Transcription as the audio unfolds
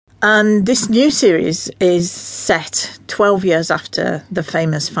And this new series is set 12 years after the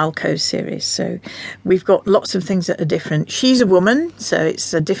famous Falco series. So we've got lots of things that are different. She's a woman, so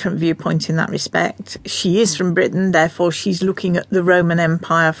it's a different viewpoint in that respect. She is from Britain, therefore she's looking at the Roman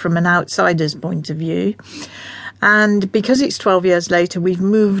Empire from an outsider's point of view. And because it's 12 years later, we've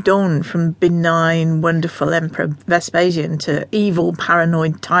moved on from benign, wonderful Emperor Vespasian to evil,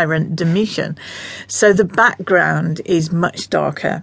 paranoid tyrant Domitian. So the background is much darker.